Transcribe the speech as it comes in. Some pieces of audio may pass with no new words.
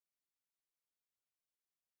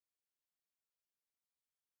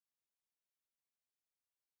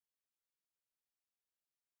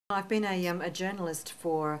I've been a journalist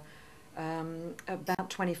for about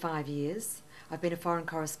 25 years. I've been a foreign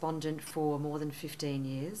correspondent for more than 15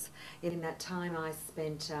 years. In that time, I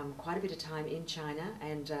spent quite a bit of time in China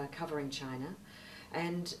and covering China.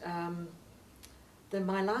 And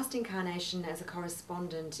my last incarnation as a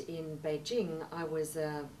correspondent in Beijing, I was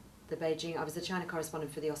the China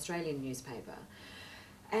correspondent for the Australian newspaper.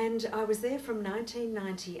 And I was there from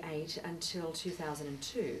 1998 until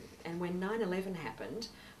 2002. And when 9/11 happened,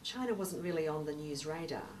 China wasn't really on the news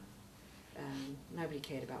radar. Nobody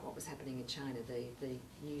cared about what was happening in China. The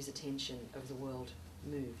news attention of the world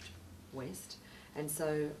moved west. And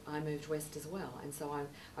so I moved west as well. And so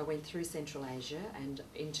I went through Central Asia and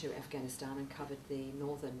into Afghanistan and covered the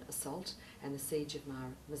northern assault and the siege of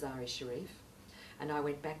Mazar-e-Sharif. And I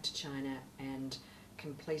went back to China and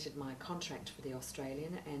completed my contract for the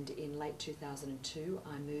Australian, and in late 2002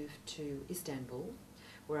 I moved to Istanbul,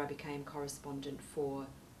 where I became correspondent for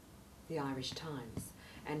the Irish Times.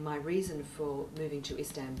 And my reason for moving to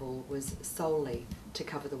Istanbul was solely to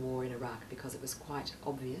cover the war in Iraq, because it was quite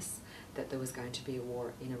obvious that there was going to be a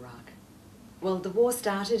war in Iraq. Well, the war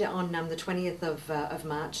started on the 20th of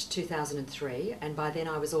March 2003, and by then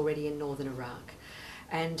I was already in northern Iraq.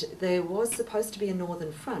 And there was supposed to be a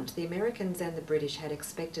northern front. The Americans and the British had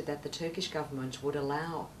expected that the Turkish government would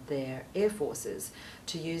allow their air forces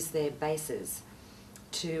to use their bases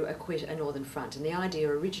to acquit a northern front. And the idea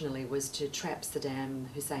originally was to trap Saddam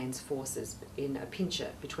Hussein's forces in a pincher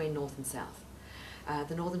between north and south.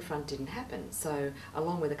 The northern front didn't happen, so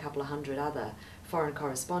along with a couple of hundred other foreign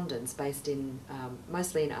correspondents based in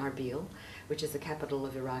mostly in Erbil, which is the capital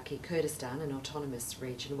of Iraqi Kurdistan, an autonomous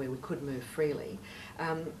region where we could move freely,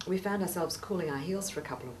 we found ourselves cooling our heels for a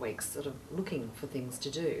couple of weeks, sort of looking for things to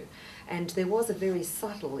do. And there was a very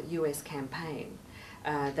subtle US campaign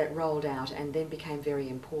that rolled out and then became very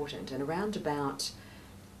important. And around about,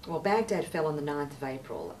 well, Baghdad fell on the 9th of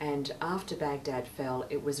April, and after Baghdad fell,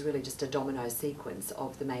 it was really just a domino sequence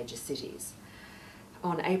of the major cities.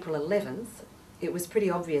 On April 11th, it was pretty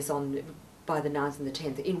obvious by the 9th and the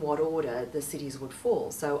 10th in what order the cities would fall.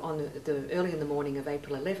 So early in the morning of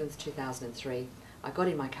April 11th, 2003, I got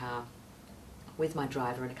in my car with my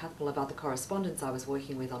driver and a couple of other correspondents I was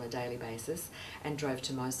working with on a daily basis and drove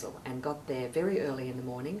to Mosul, and got there very early in the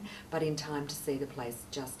morning, but in time to see the place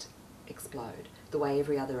just explode, the way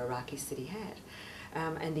every other Iraqi city had.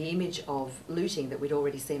 And the image of looting that we'd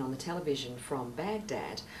already seen on the television from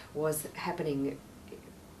Baghdad was happening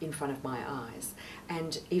in front of my eyes.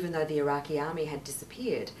 And even though the Iraqi army had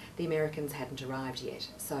disappeared, the Americans hadn't arrived yet,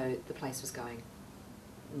 so the place was going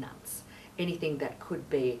nuts. Anything that could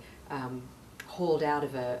be hauled out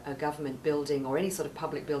of a government building or any sort of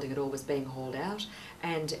public building at all was being hauled out,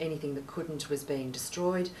 and anything that couldn't was being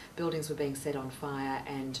destroyed. Buildings were being set on fire,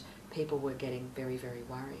 and people were getting very, very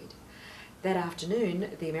worried. That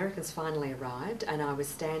afternoon, the Americans finally arrived, and I was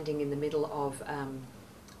standing in the middle of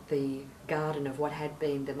the garden of what had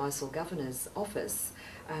been the Mosul governor's office.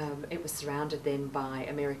 It was surrounded then by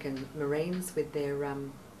American Marines with their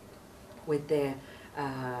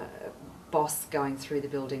boss going through the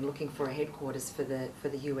building looking for a headquarters for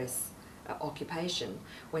the US occupation,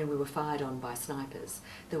 when we were fired on by snipers.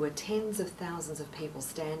 There were tens of thousands of people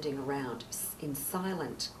standing around in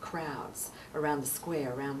silent crowds around the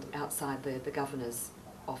square, outside the governor's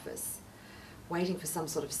office, waiting for some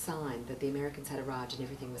sort of sign that the Americans had arrived and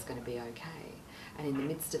everything was going to be okay. And in the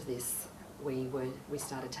midst of this, we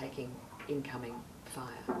started taking incoming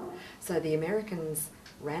fire. So the Americans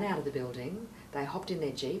ran out of the building, they hopped in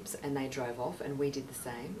their jeeps and they drove off, and we did the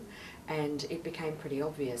same. And it became pretty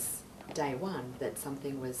obvious day one that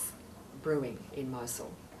something was brewing in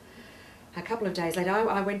Mosul. A couple of days later,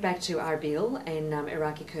 I went back to Erbil in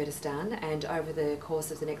Iraqi Kurdistan, and over the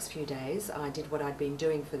course of the next few days I did what I'd been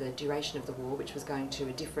doing for the duration of the war, which was going to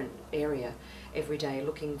a different area every day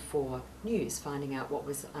looking for news, finding out what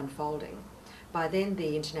was unfolding. By then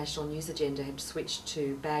the international news agenda had switched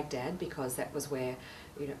to Baghdad, because that was where,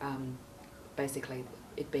 basically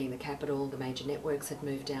it being the capital, the major networks had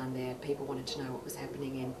moved down there. People wanted to know what was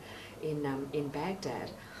happening in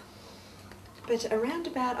Baghdad. But around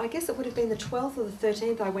about, I guess it would have been the 12th or the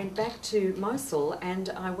 13th, I went back to Mosul, and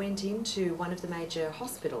I went into one of the major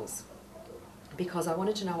hospitals because I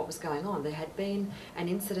wanted to know what was going on. There had been an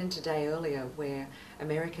incident a day earlier where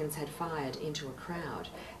Americans had fired into a crowd,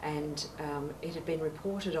 and it had been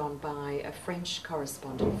reported on by a French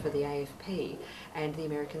correspondent for the AFP, and the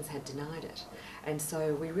Americans had denied it. And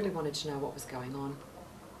so we really wanted to know what was going on.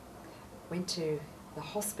 Went to the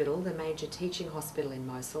hospital, the major teaching hospital in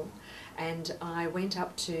Mosul, and I went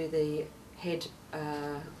up to the head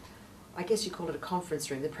I guess you call it a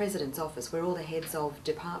conference room, the president's office, where all the heads of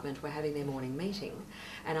department were having their morning meeting.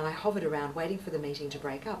 And I hovered around waiting for the meeting to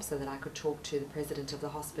break up so that I could talk to the president of the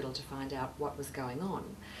hospital to find out what was going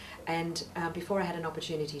on. And before I had an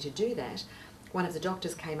opportunity to do that, one of the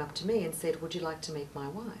doctors came up to me and said, "Would you like to meet my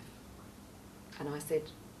wife?" And I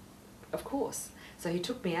said, "Of course." So he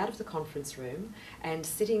took me out of the conference room, and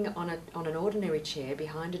sitting on an ordinary chair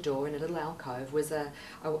behind a door in a little alcove was a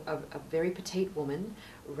very petite woman,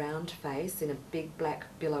 round face, in a big black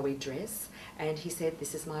billowy dress, and he said,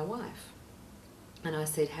 "This is my wife." And I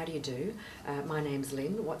said, "How do you do? My name's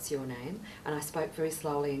Lynne, what's your name?" And I spoke very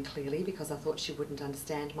slowly and clearly because I thought she wouldn't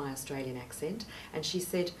understand my Australian accent, and she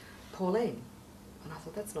said, "Pauline." And I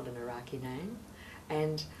thought, that's not an Iraqi name.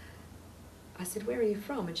 And I said, "Where are you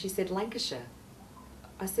from?" And she said, "Lancashire."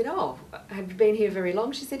 I said, "Oh, have you been here very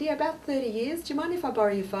long?" She said, "Yeah, about 30 years. Do you mind if I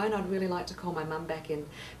borrow your phone? I'd really like to call my mum back in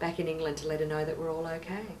England to let her know that we're all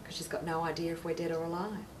okay, because she's got no idea if we're dead or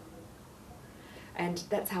alive." And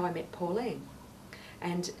that's how I met Pauline.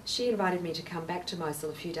 And she invited me to come back to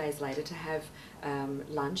Mosul a few days later to have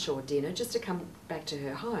lunch or dinner, just to come back to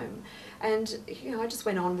her home. And I just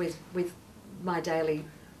went on with my daily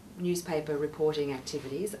newspaper reporting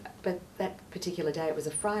activities, but that particular day, it was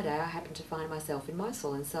a Friday, I happened to find myself in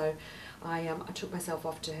Mosul, and so I took myself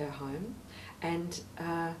off to her home, and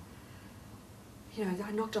I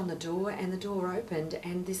knocked on the door, and the door opened,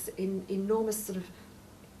 and this enormous sort of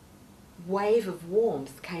wave of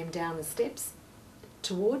warmth came down the steps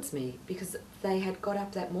towards me, because they had got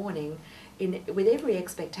up that morning with every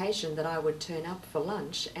expectation that I would turn up for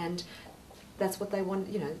lunch, and that's what they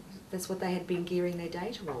wanted, that's what they had been gearing their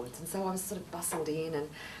day towards. And so I was sort of bustled in and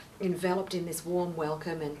enveloped in this warm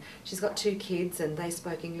welcome, and she's got 2 kids, and they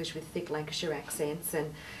spoke English with thick Lancashire accents,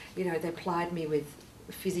 and they plied me with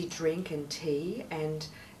fizzy drink and tea, and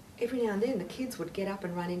every now and then the kids would get up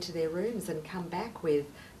and run into their rooms and come back with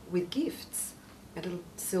gifts, a little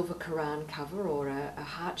silver Quran cover, or a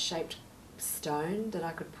heart-shaped stone that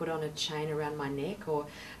I could put on a chain around my neck, or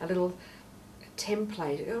a little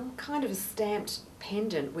template, kind of a stamped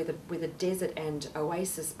pendant with a desert and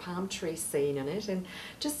oasis palm tree scene in it, and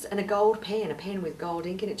a gold pen, a pen with gold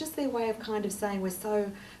ink in it, just their way of kind of saying, "We're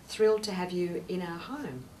so thrilled to have you in our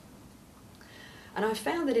home." And I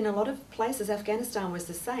found that in a lot of places, Afghanistan was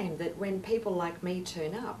the same, that when people like me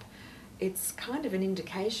turn up, it's kind of an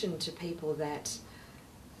indication to people that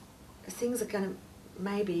things are going to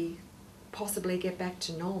maybe possibly get back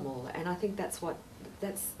to normal, and I think that's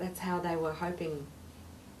how they were hoping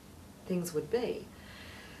things would be.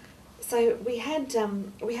 So we had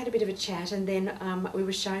a bit of a chat, and then we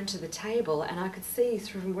were shown to the table, and I could see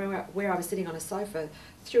through where I was sitting on a sofa,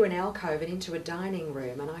 through an alcove and into a dining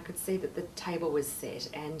room, and I could see that the table was set,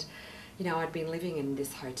 and I'd been living in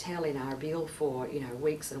this hotel in Erbil for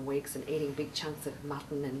weeks and weeks, and eating big chunks of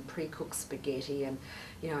mutton and pre-cooked spaghetti, and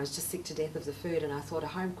I was just sick to death of the food, and I thought, a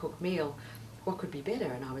home-cooked meal, what could be better?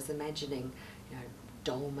 And I was imagining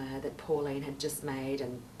dolma that Pauline had just made,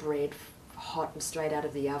 and bread hot and straight out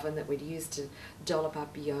of the oven that we'd used to dollop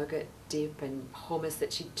up yogurt dip, and hummus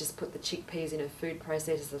that she'd just put the chickpeas in her food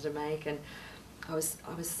processor to make, and I was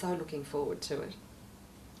so looking forward to it.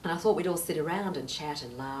 And I thought we'd all sit around and chat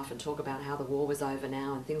and laugh and talk about how the war was over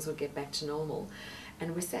now and things would get back to normal.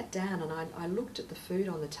 And we sat down, and I looked at the food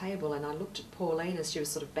on the table, and I looked at Pauline as she was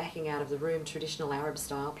sort of backing out of the room, traditional Arab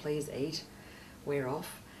style, "Please eat, we're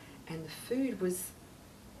off." And the food was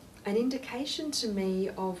an indication to me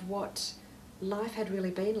of what life had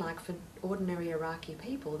really been like for ordinary Iraqi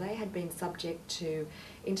people. They had been subject to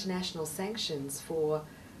international sanctions for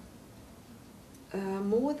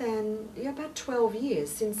more than about 12 years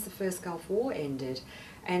since the first Gulf War ended,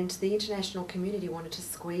 and the international community wanted to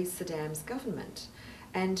squeeze Saddam's government.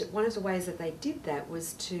 And one of the ways that they did that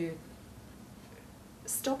was to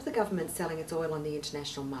stop the government selling its oil on the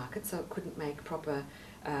international market, so it couldn't make proper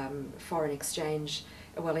foreign exchange,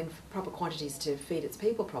 in proper quantities to feed its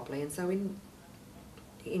people properly. And so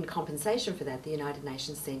in compensation for that, the United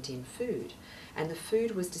Nations sent in food, and the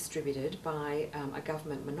food was distributed by a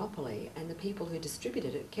government monopoly, and the people who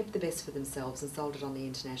distributed it kept the best for themselves and sold it on the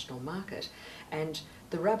international market, and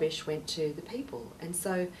the rubbish went to the people. And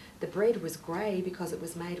so the bread was grey because it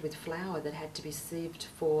was made with flour that had to be sieved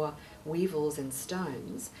for weevils and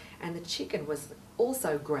stones, and the chicken was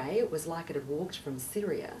also grey. It was like it had walked from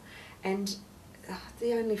Syria, and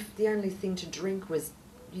the only thing to drink was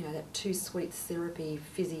that too sweet, syrupy,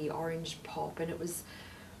 fizzy orange pop, and it was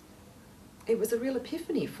a real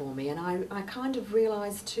epiphany for me. And I kind of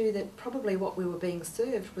realised too that probably what we were being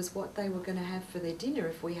served was what they were going to have for their dinner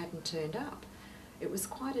if we hadn't turned up. It was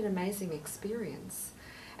quite an amazing experience.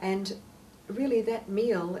 And really that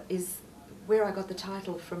meal is where I got the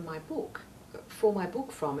title from my book,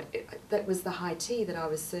 from. That was the high tea that I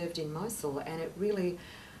was served in Mosul, and it really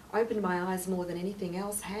opened my eyes more than anything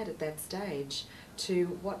else had at that stage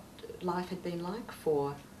to what life had been like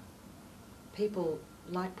for people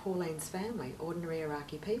like Pauline's family, ordinary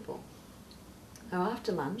Iraqi people. Now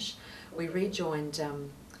after lunch, we rejoined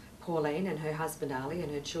Pauline and her husband Ali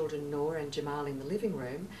and her children Noor and Jamal in the living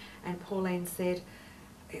room, and Pauline said,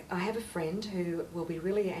 I have a friend who will be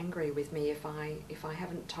really angry with me if I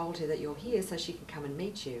haven't told her that you're here so she can come and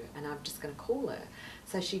meet you, and I'm just going to call her.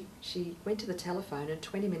 So she went to the telephone, and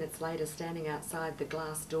 20 minutes later, standing outside the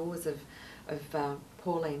glass doors of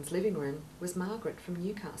Pauline's living room was Margaret from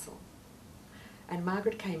Newcastle. And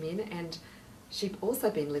Margaret came in, and she'd also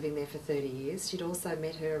been living there for 30 years. She'd also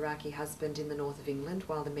met her Iraqi husband in the north of England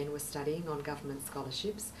while the men were studying on government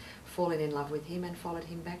scholarships, fallen in love with him and followed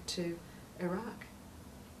him back to Iraq.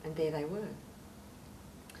 And there they were.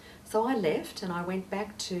 So I left and I went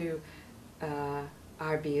back to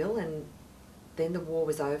Erbil, and then the war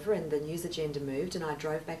was over and the news agenda moved, and I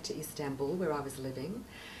drove back to Istanbul where I was living,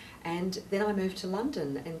 and then I moved to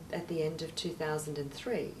London at the end of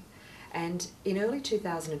 2003. And in early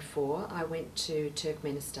 2004 I went to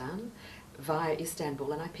Turkmenistan via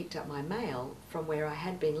Istanbul, and I picked up my mail from where I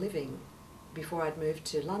had been living before I'd moved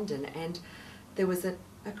to London, and there was a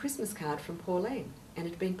Christmas card from Pauline, and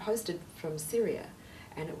it had been posted from Syria,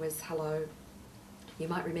 and it was, hello, you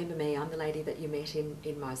might remember me, I'm the lady that you met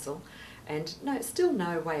in Mosul. And still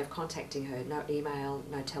no way of contacting her, no email,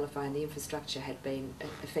 no telephone, the infrastructure had been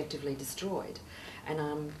effectively destroyed.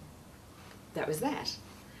 And that was that.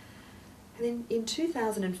 And then in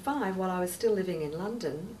 2005, while I was still living in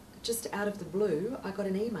London, just out of the blue, I got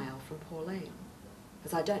an email from Pauline,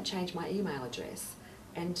 because I don't change my email address,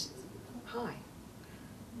 and hi,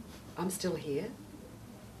 I'm still here,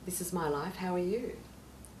 this is my life, how are you?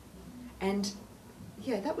 And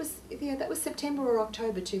that was September or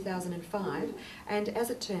October 2005, and as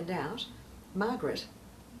it turned out, Margaret,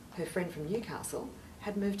 her friend from Newcastle,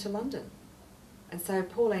 had moved to London. And so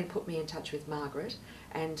Pauline put me in touch with Margaret,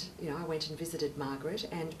 and I went and visited Margaret,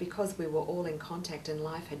 and because we were all in contact and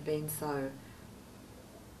life had been so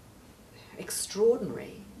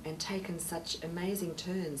extraordinary and taken such amazing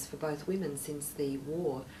turns for both women since the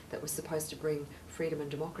war that was supposed to bring freedom and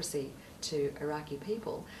democracy to Iraqi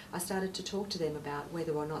people, I started to talk to them about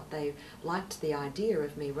whether or not they liked the idea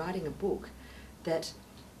of me writing a book that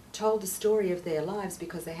told the story of their lives,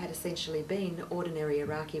 because they had essentially been ordinary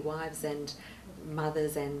Iraqi wives and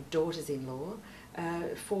mothers and daughters-in-law,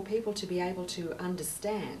 for people to be able to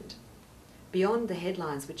understand beyond the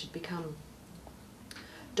headlines, which had become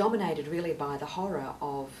dominated really by the horror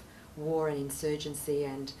of war and insurgency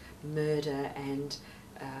and murder and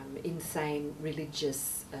insane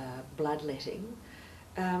religious bloodletting.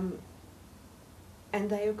 And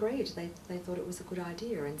they agreed. They thought it was a good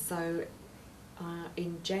idea. And so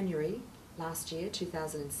in January last year,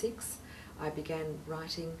 2006, I began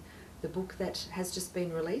writing the book that has just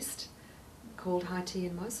been released, called High Tea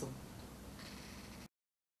in Mosul.